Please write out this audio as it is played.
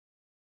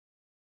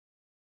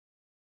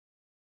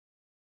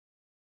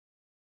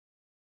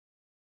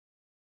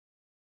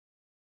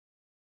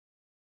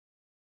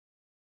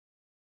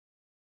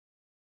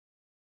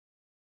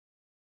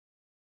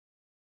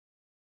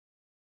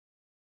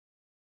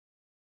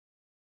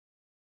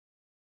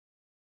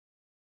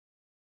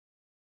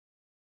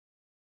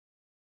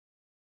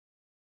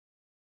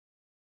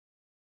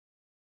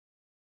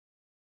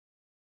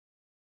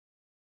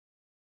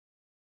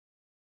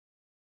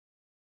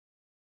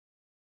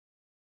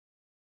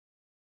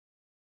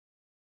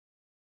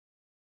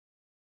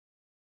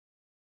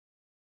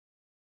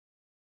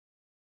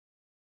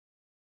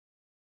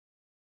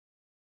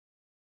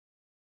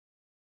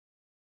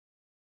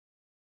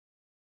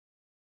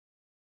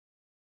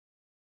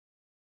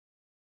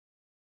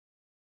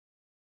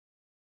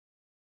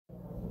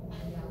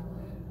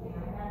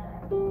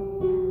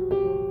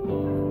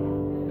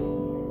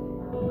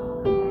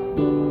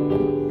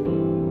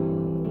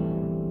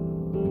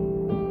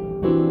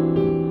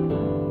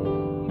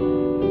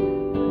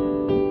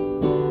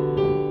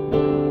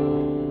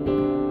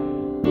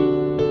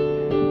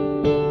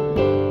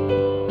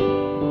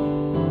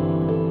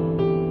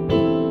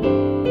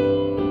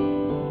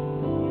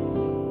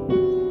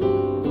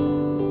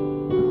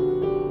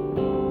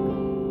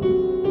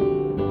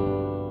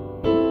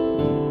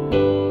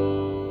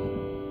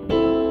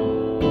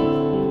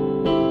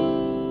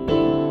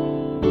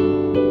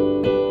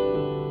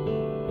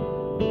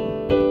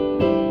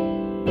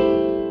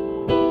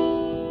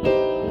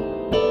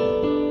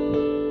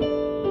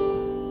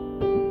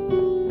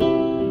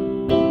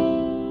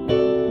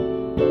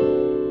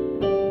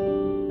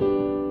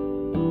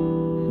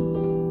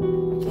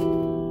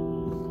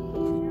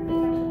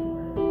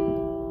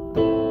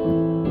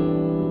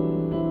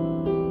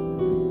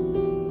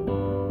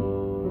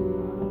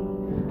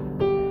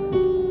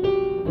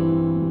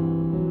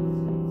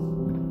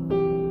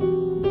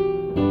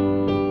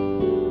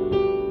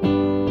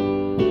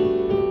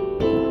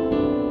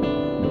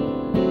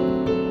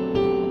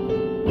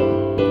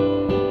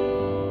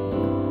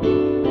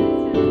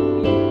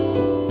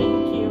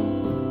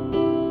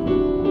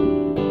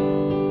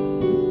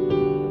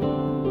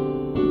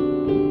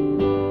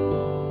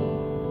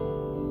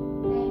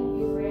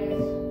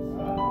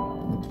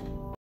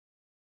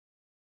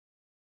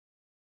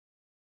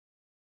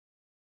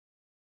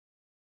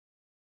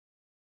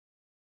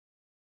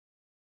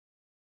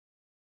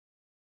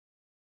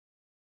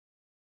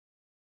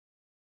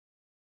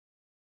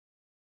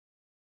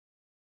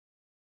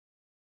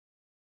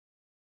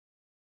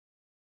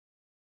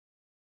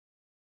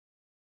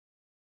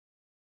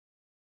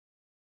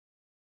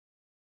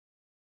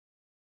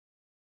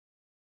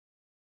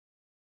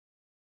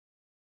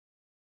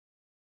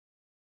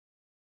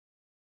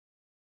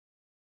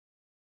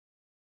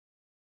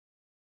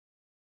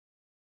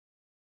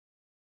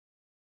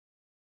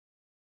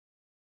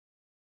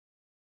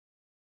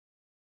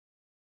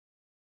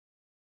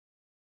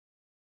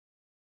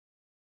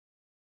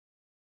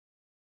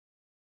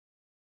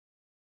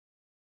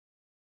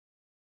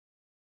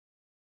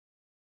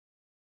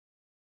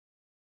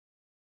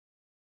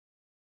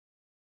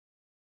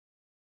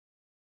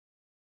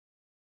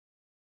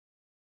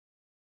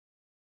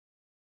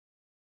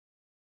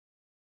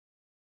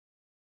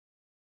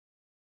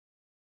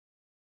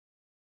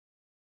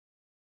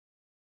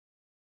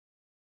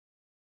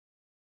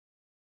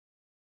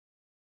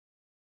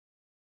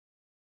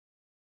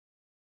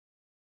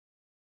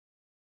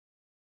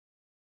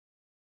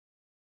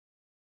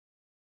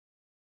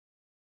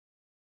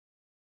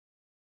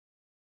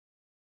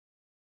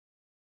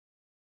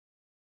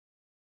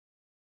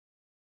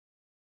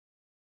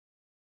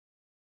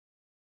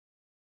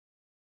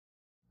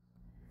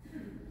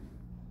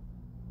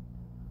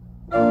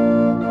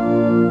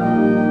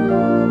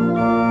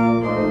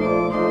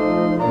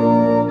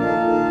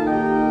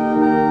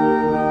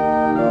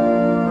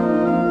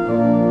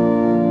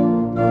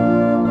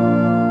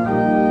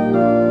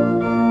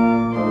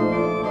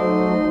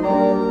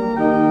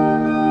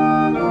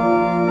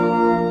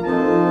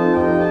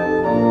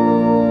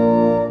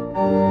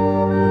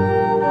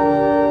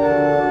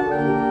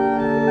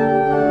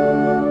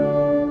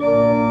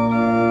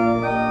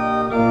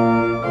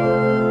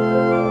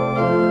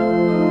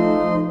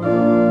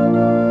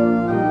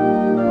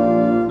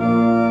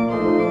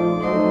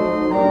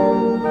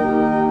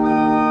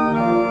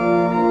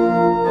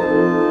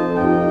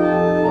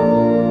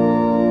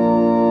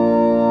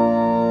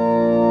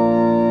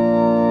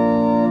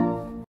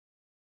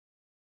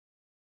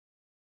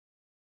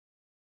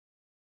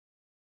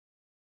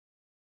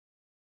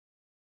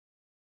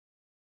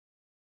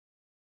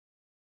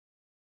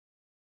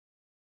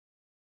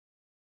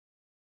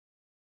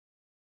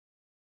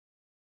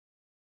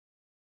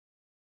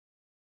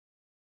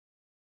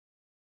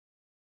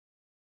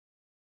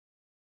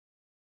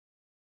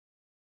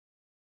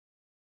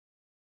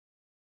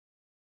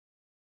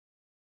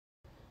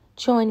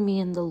Join me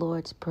in the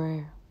Lord's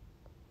Prayer.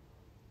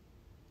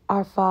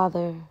 Our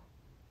Father,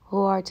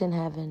 who art in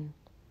heaven,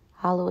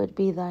 hallowed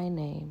be thy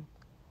name.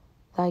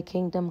 Thy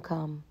kingdom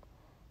come,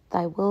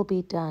 thy will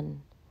be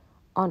done,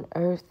 on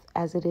earth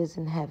as it is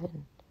in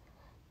heaven.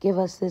 Give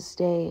us this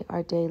day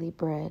our daily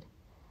bread,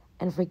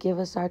 and forgive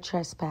us our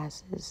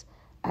trespasses,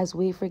 as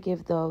we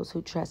forgive those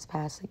who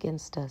trespass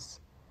against us.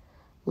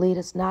 Lead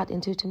us not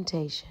into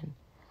temptation,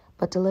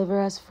 but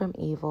deliver us from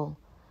evil.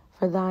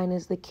 For thine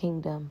is the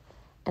kingdom,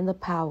 and the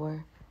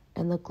power,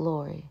 and the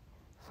glory,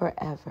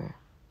 forever.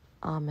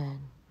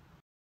 Amen.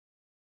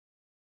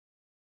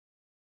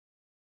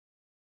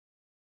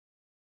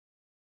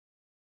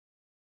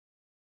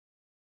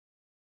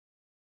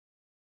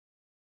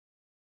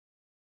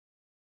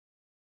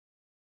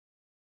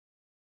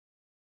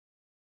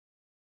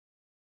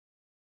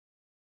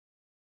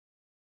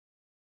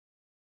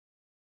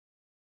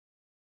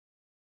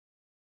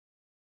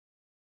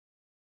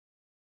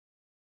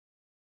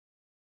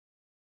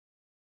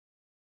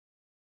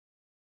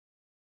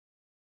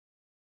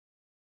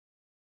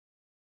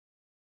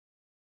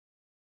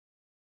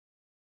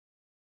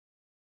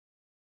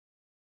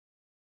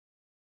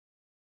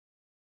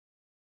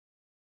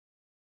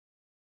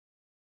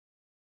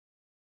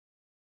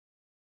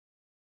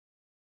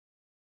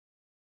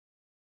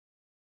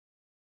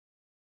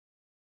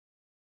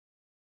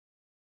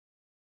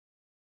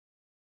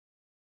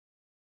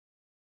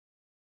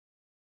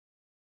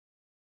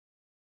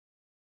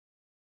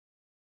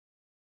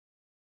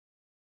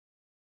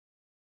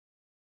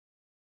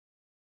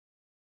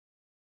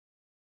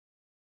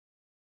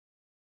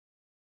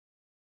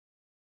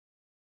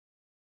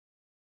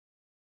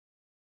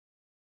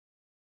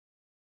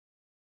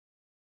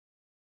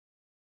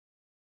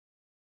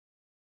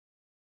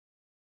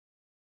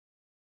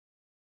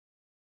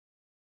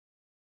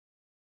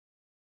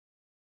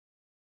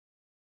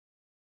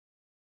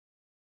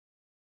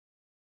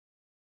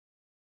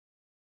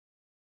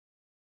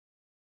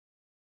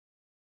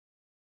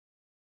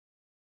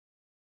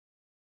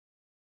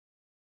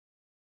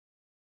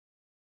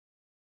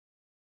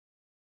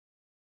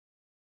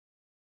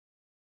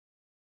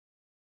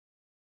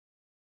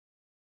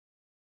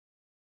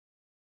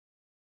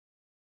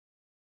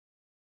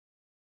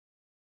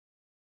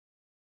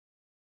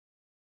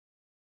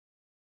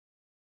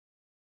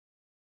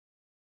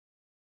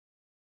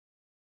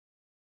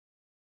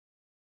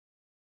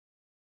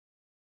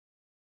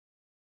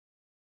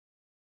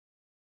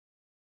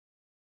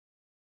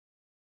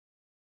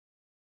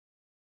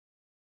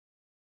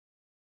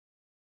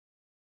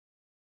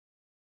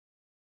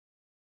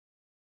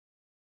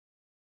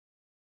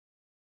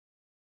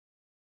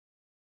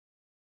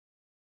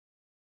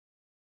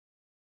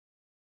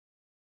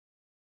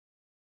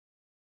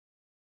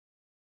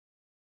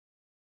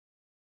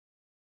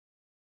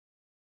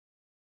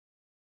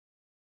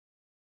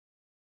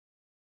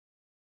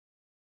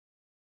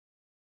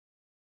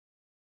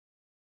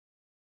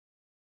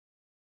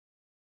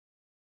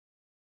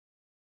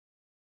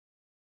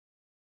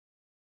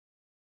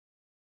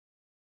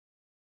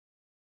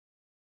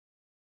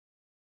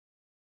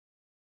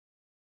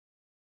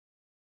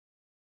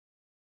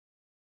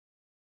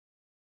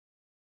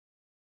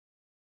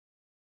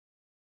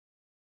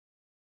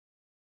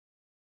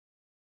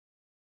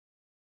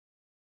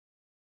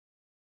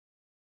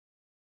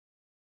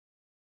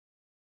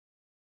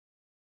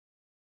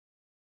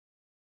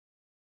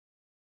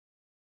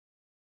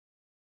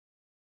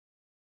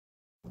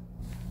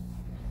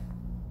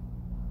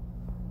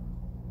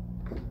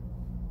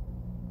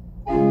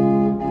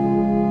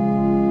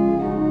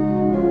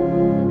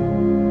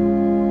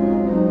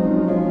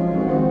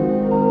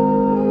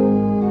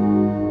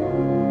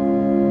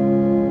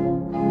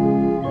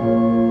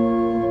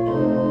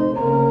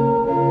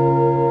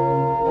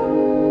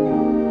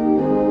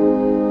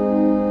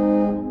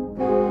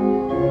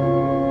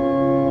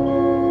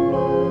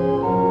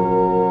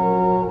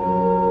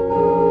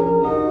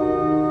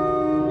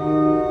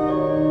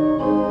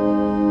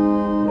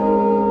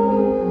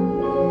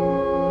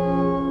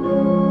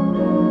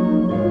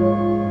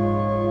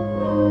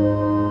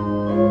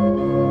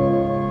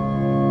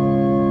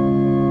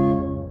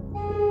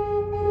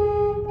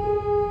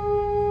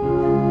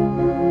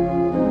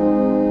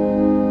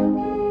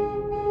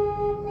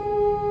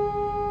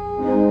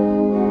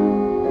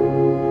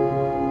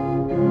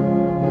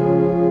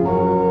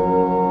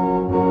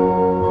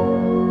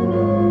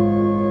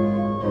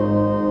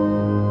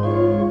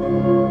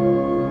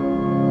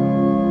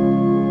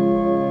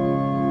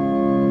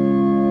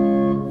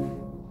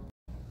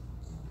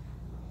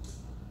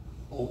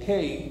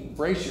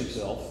 brace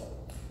yourself.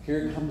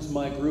 Here comes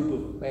my group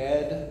of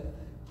bad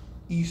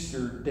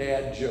Easter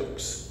dad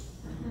jokes.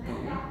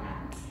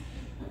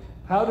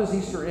 How does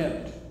Easter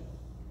end?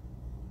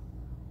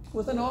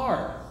 With an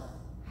R.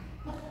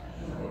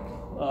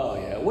 Oh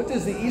yeah, what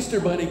does the Easter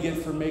Bunny get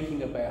for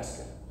making a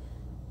basket?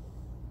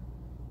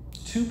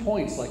 2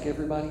 points like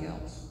everybody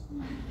else.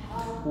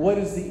 What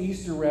is the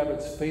Easter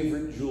Rabbit's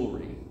favorite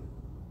jewelry?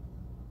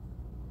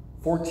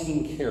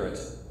 14 karat.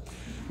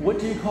 What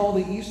do you call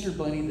the Easter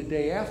Bunny the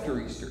day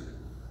after Easter?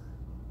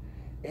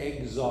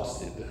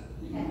 Exhausted.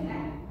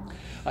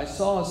 I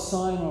saw a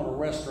sign on a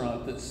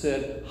restaurant that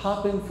said,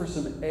 hop in for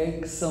some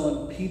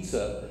egg-selling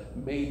pizza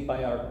made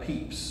by our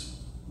peeps.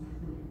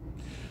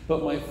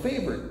 But my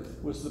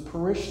favorite was the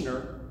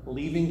parishioner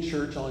leaving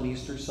church on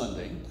Easter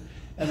Sunday,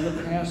 and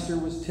the pastor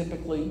was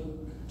typically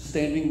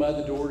standing by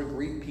the door to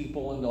greet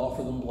people and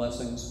offer them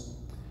blessings.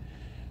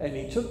 And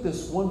he took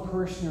this one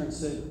parishioner and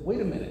said,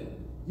 wait a minute,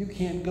 you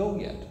can't go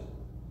yet.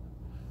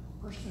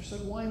 The parishioner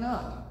said, why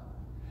not?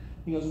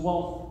 He goes,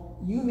 well,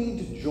 you need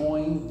to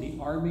join the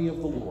army of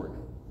the Lord.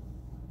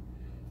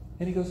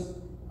 And he goes,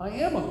 I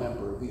am a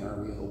member of the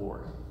army of the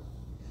Lord.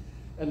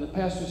 And the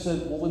pastor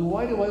said, well, then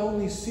why do I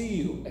only see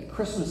you at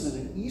Christmas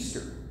and at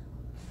Easter?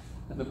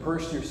 And the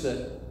parishioner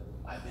said,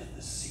 I'm in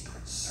the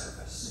Secret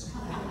Service.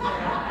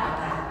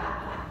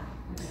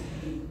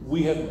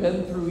 We have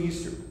been through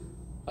Easter.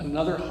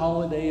 Another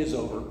holiday is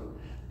over,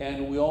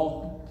 and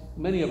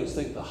many of us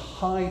think the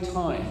high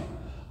time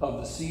of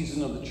the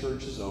season of the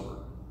church is over.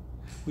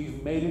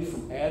 We've made it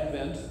from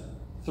Advent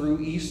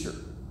through Easter.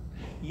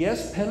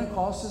 Yes,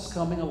 Pentecost is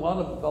coming, a lot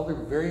of other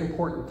very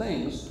important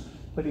things,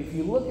 but if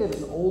you look at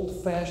an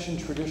old-fashioned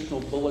traditional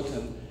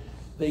bulletin,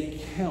 they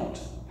count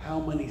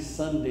how many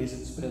Sundays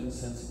it's been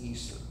since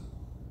Easter.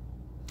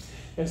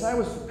 As I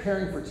was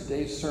preparing for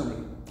today's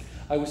sermon,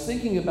 I was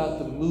thinking about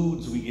the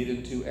moods we get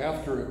into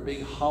after a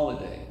big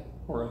holiday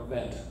or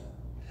event.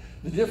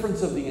 The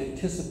difference of the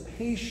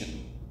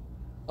anticipation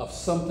of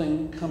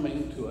something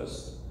coming to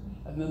us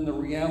and then the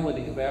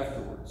reality of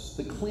afterwards,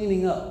 the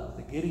cleaning up,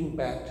 the getting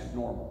back to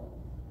normal.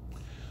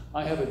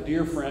 I have a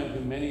dear friend who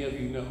many of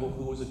you know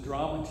who was a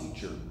drama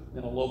teacher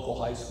in a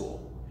local high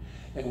school.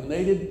 And when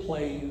they did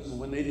plays,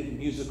 when they did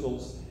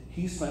musicals,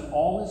 he spent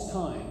all his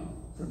time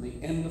from the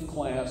end of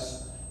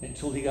class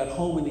until he got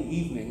home in the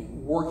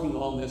evening working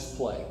on this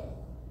play.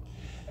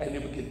 And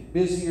it would get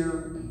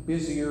busier and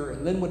busier,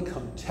 and then would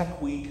come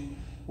Tech Week,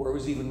 where it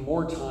was even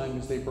more time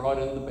as they brought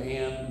in the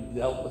band and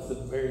dealt with the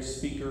various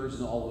speakers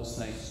and all those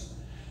things.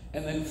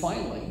 And then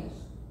finally,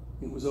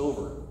 it was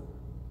over.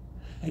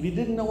 And he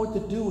didn't know what to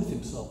do with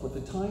himself with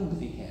the time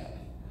that he had.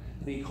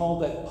 And he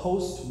called that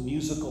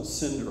post-musical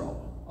syndrome.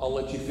 I'll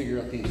let you figure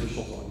out the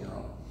initials on your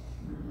own.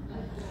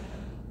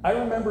 I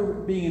remember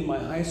being in my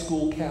high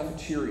school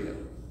cafeteria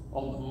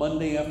on the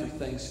Monday after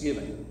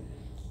Thanksgiving,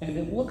 and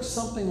it looked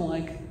something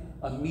like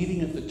a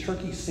meeting of the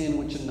Turkey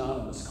Sandwich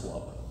Anonymous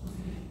Club.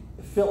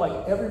 It felt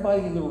like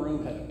everybody in the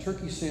room had a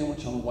turkey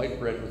sandwich on white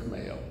bread with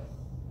mayo.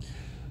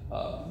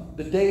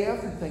 The day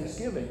after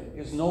Thanksgiving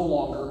is no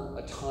longer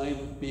a time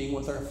of being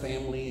with our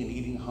family and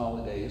eating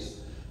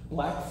holidays.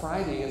 Black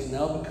Friday has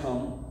now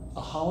become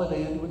a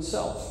holiday unto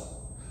itself.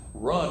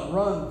 Run,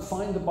 run,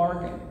 find the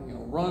bargain.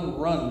 Run,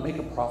 run, make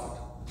a profit.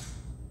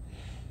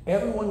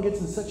 Everyone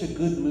gets in such a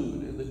good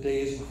mood in the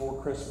days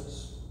before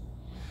Christmas.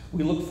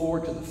 We look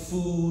forward to the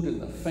food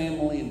and the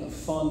family and the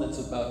fun that's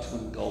about to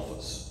engulf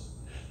us.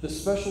 The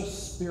special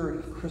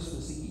spirit of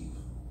Christmas Eve.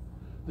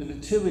 The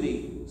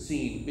nativity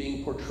scene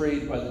being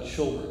portrayed by the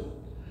children.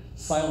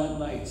 Silent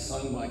Night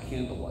sung by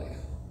candlelight.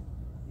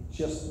 It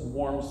just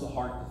warms the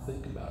heart to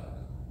think about it.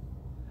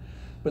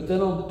 But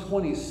then on the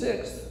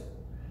 26th,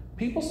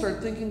 people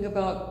start thinking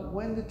about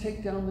when to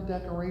take down the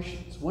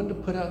decorations, when to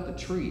put out the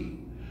tree,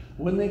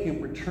 when they can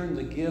return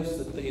the gifts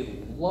that they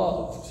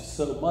loved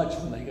so much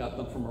when they got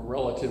them from a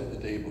relative the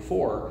day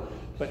before,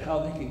 but how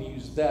they can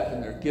use that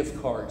in their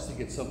gift cards to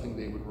get something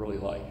they would really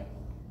like.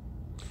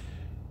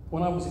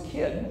 When I was a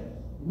kid,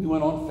 we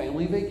went on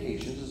family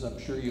vacations, as I'm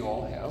sure you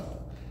all have,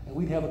 and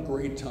we'd have a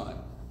great time.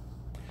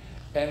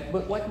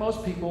 But like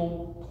most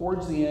people,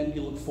 towards the end,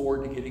 you look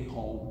forward to getting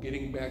home,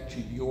 getting back to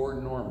your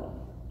normal.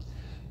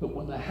 But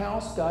when the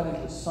house got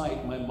into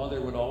sight, my mother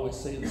would always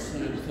say the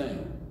same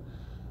thing.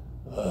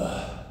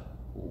 Ugh,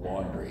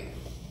 laundry.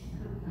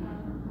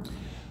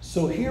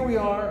 So here we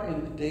are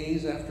in the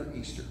days after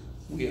Easter.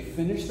 We have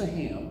finished the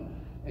ham,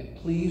 and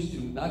please do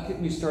not get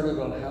me started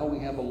on how we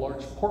have a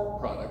large pork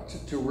product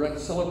to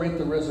celebrate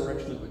the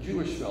resurrection of a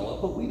Jewish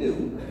fellow, but we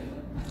do.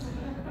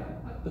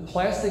 The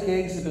plastic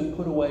eggs have been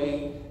put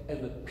away,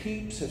 and the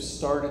peeps have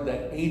started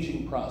that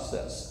aging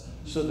process,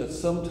 so that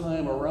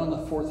sometime around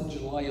the 4th of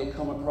July, you'll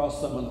come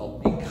across them and they'll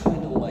be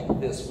kind of like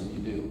this when you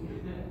do.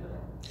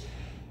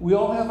 We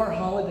all have our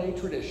holiday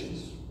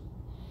traditions.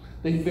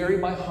 They vary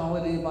by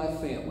holiday, by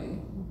family,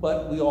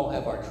 but we all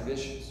have our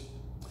traditions.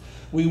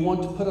 We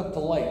want to put up the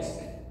lights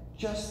at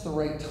just the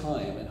right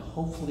time and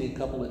hopefully a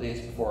couple of days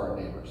before our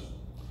neighbors.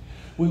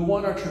 We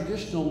want our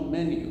traditional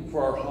menu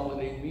for our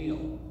holiday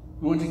meal.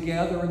 We want to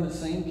gather in the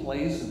same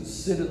place and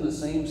sit in the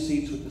same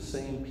seats with the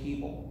same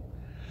people.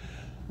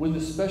 When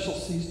the special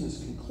season is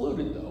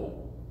concluded,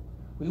 though,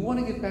 we want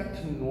to get back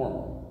to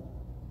normal.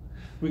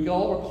 We can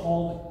all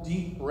recall the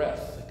deep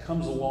breath that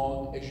comes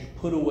along as you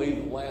put away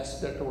the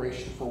last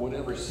decoration for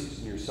whatever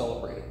season you're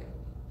celebrating.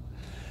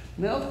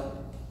 Now,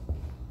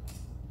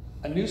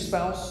 a new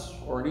spouse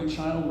or a new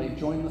child may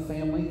join the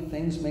family.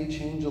 Things may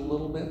change a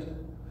little bit.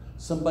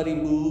 Somebody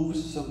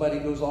moves, somebody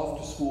goes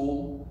off to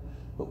school,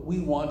 but we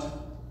want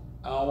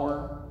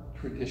our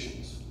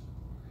traditions.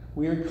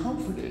 We are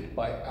comforted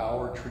by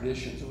our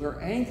traditions. We are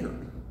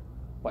anchored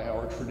by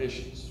our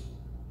traditions.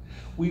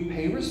 We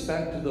pay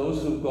respect to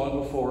those who have gone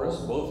before us,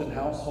 both in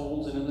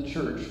households and in the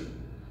church,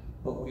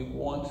 but we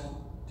want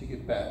to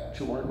get back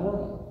to our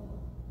normal.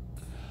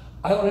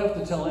 I don't have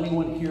to tell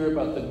anyone here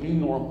about the new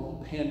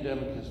normal the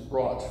pandemic has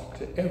brought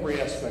to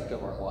every aspect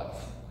of our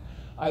life.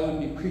 I would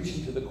be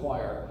preaching to the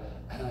choir,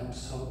 and I'm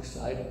so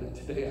excited that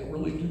today I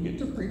really do get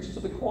to preach to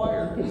the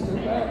choir because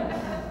they're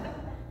back.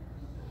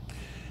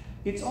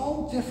 It's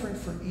all different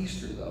for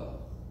Easter, though.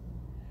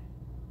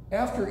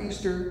 After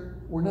Easter,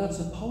 we're not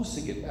supposed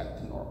to get back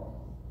to normal.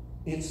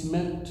 It's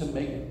meant to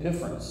make a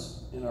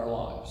difference in our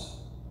lives.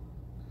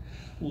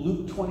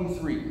 Luke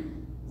 23,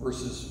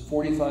 verses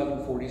 45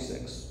 and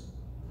 46.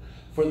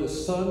 For the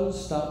sun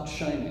stopped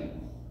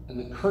shining, and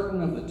the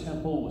curtain of the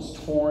temple was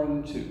torn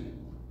in two.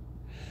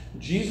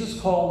 Jesus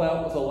called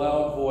out with a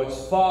loud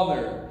voice,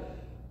 Father,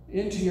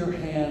 into your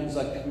hands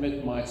I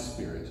commit my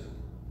spirit.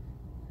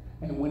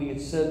 And when he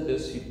had said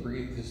this, he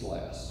breathed his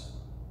last.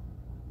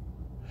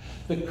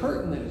 The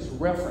curtain that is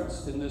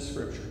referenced in this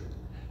scripture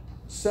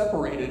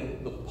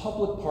separated the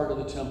public part of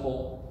the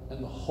temple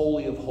and the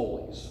Holy of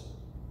Holies.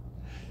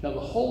 Now, the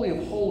Holy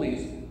of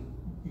Holies,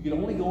 you could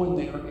only go in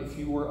there if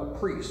you were a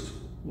priest,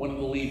 one of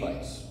the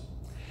Levites.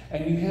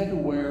 And you had to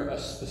wear a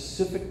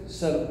specific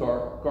set of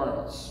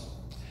garments.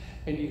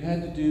 And you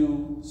had to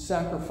do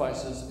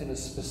sacrifices in a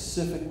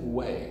specific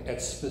way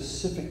at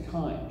specific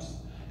times,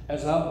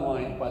 as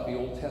outlined by the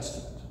Old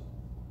Testament.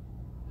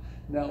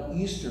 Now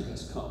Easter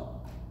has come.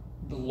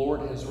 The Lord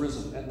has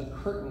risen, and the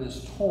curtain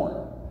is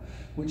torn,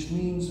 which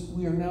means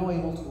we are now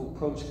able to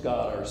approach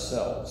God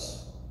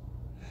ourselves.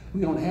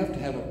 We don't have to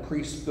have a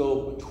priest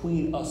go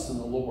between us and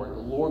the Lord.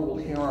 The Lord will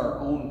hear our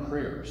own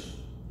prayers.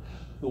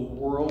 The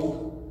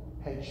world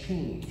had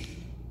changed,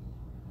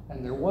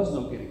 and there was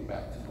no getting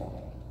back to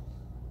normal.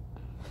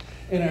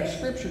 In our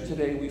scripture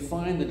today, we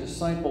find the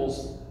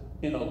disciples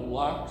in a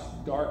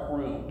locked, dark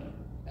room,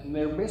 and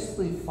they're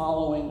basically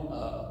following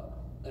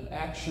an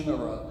action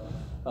or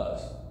a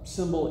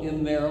symbol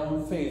in their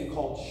own faith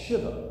called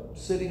Shiva,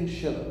 sitting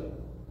Shiva.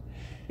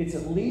 It's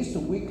at least a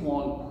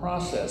week-long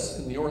process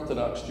in the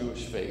Orthodox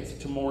Jewish faith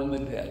to mourn the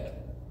dead.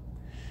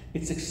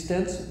 It's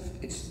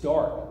extensive, it's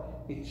dark,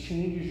 it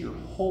changes your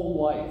whole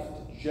life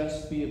to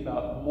just be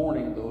about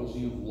mourning those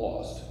you've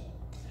lost.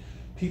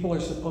 People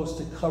are supposed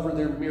to cover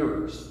their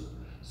mirrors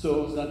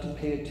so as not to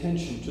pay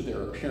attention to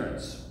their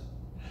appearance.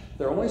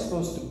 They're only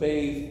supposed to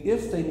bathe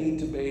if they need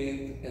to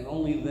bathe, and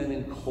only then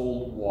in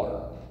cold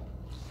water.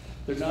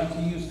 They're not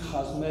to use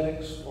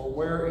cosmetics or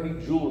wear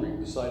any jewelry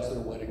besides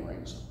their wedding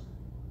rings.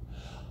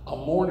 A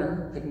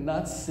mourner could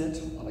not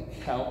sit on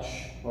a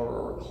couch or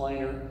a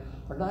recliner,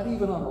 or not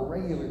even on a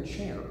regular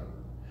chair.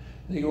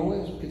 They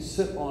only could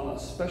sit on a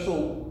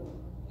special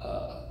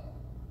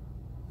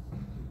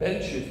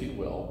bench, if you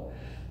will,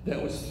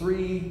 that was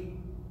 3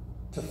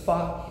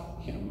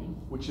 tefachim,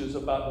 which is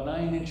about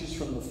 9 inches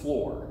from the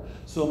floor.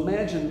 So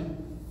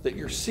imagine that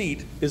your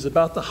seat is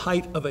about the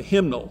height of a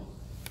hymnal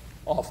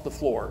off the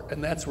floor,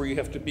 and that's where you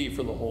have to be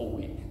for the whole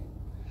week.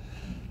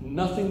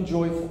 Nothing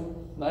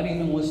joyful, not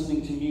even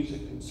listening to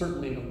music, and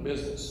certainly no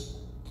business.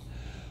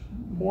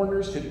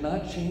 Mourners could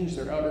not change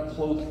their outer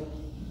clothing,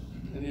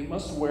 and they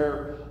must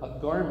wear a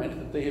garment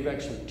that they have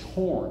actually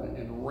torn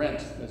and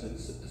rent, as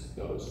it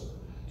goes,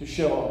 to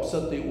show how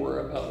upset they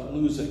were about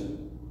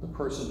losing the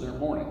person they're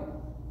mourning.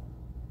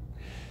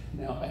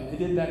 Now, and they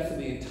did that for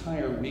the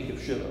entire week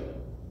of Shiva.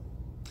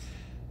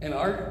 In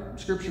our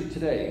scripture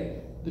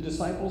today, the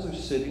disciples are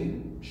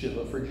sitting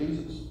Shiva for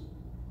Jesus.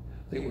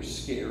 They were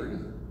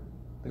scared,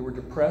 they were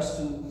depressed,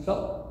 and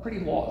felt pretty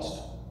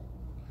lost.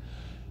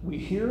 We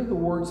hear the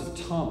words of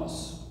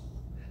Thomas,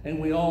 and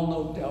we all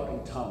know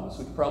Doubting Thomas.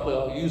 We probably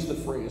all use the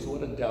phrase,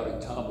 what a Doubting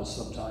Thomas,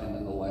 sometime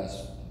in the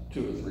last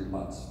 2 or 3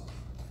 months.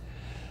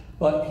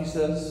 But he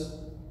says,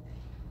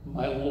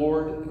 my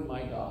Lord and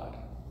my God.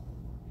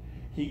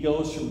 He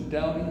goes from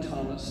Doubting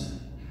Thomas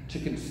to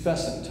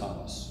Confessing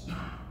Thomas.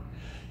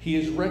 He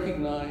has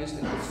recognized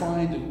and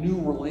defined a new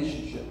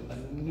relationship, a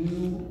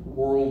new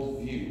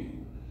worldview,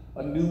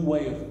 a new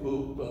way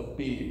of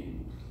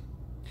being.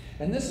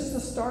 And this is the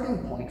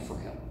starting point for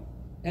him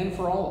and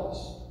for all of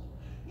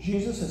us.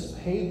 Jesus has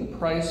paid the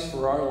price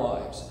for our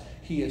lives.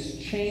 He has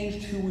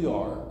changed who we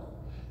are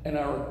and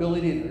our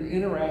ability to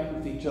interact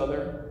with each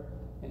other,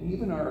 and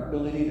even our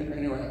ability to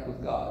interact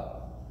with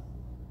God.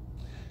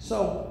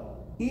 So,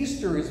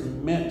 Easter is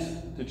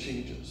meant to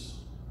change us.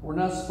 We're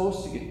not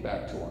supposed to get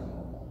back to our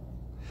normal.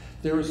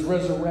 There is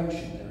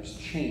resurrection, there is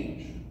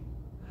change.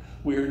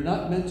 We are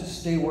not meant to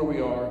stay where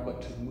we are,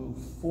 but to move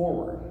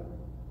forward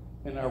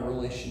in our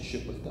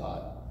relationship with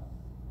God.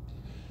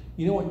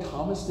 You know what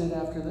Thomas did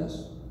after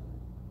this?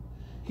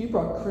 He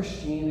brought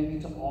Christianity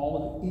to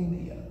all of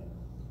India,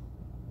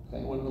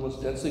 okay, one of the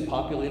most densely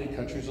populated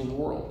countries in the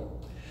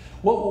world.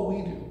 What will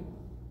we do?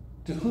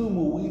 To whom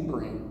will we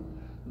bring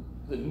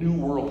the new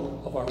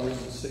world of our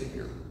risen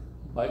Savior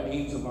by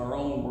means of our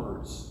own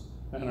words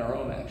and our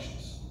own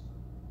actions?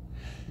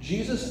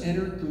 Jesus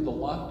entered through the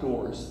locked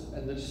doors,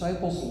 and the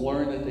disciples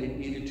learned that they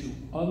needed to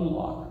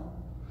unlock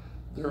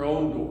their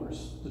own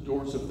doors, the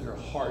doors of their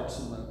hearts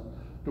and the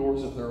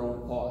doors of their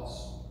own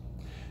thoughts.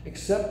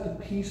 Accept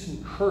the peace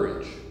and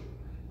courage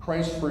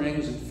Christ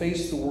brings and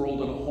face the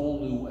world in a whole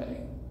new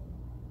way.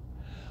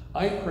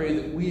 I pray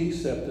that we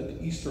accept that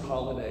the Easter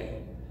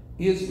holiday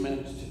is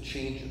meant to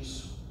change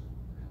us.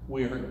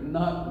 We are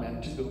not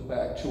meant to go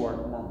back to our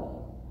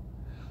normal.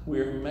 We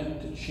are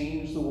meant to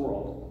change the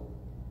world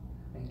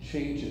and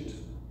change it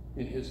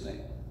in his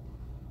name.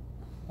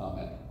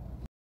 Amen.